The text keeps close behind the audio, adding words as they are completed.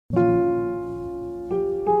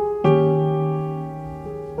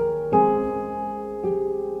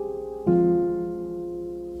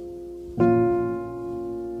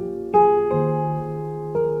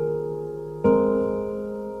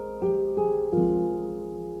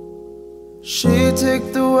She'd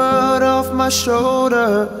take the world off my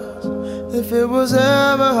shoulders if it was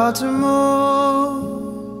ever hard to move.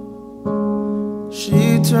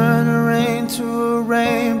 She'd turn the rain to a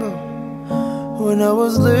rainbow when I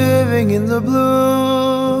was living in the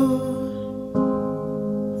blue.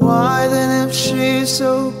 Why then, if she's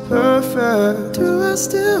so perfect, do I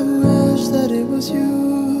still wish that it was you?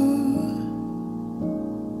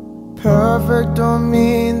 Perfect don't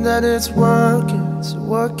mean that it's working, so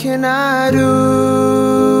what can I do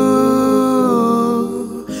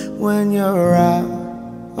when you're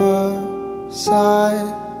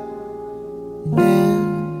outside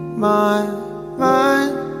in my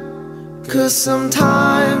mind? 'Cause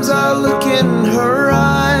sometimes I look in her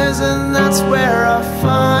eyes, and that's where I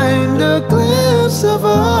find a glimpse of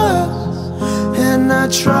us. And I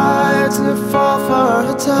try to fall for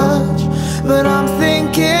her touch, but I'm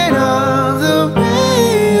thinking of the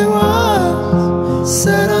way it was.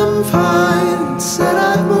 Said I'm fine, said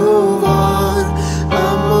I'd move on.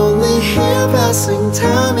 I'm only here passing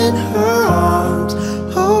time in her arms,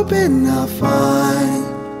 hoping I'll find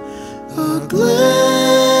a glimpse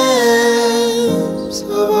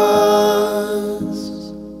of us.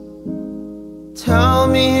 Tell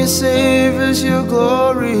me he savors your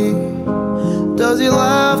glory. Does he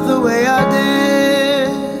laugh the way I did?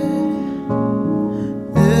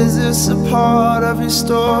 Is this a part of his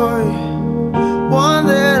story, one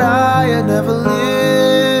that I had never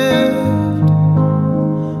lived?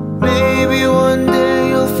 Maybe one day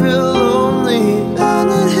you'll feel lonely, and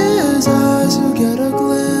in his eyes you'll get a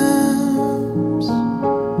glimpse.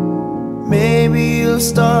 Maybe you'll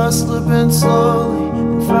start slipping slowly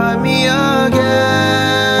and find me again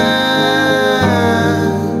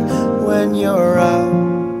when you're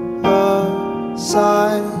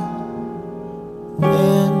outside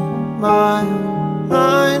in my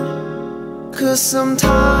mind. 'Cause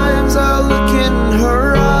sometimes I look in her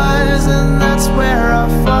eyes, and that's where I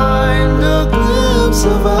find a glimpse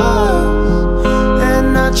of us. And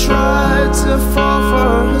I try to fall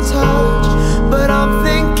for her touch, but I'm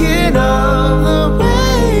thinking of the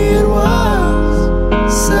way it was.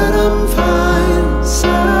 Said I'm fine,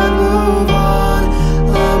 said I'd move on.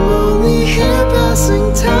 I'm only here passing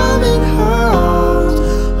time in her arms,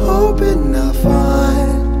 hoping I'll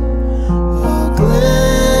find a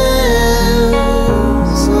glimpse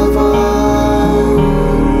of us.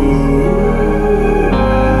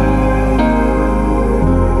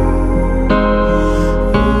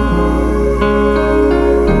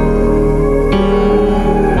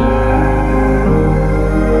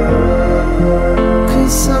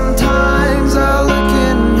 'Cause sometimes I look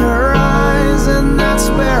in her eyes, and that's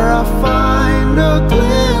where I find a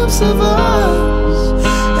glimpse of us.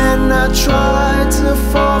 And I try to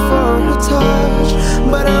fall for her touch,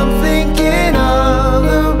 but I'm thinking of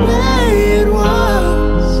the way it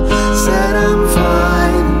was. Said I'm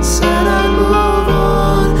fine, said I'd move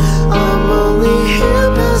on. I'm only here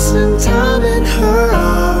passing time in her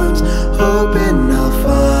arms, hoping I'll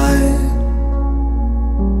find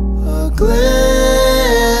a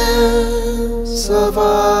glimpse of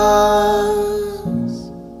us.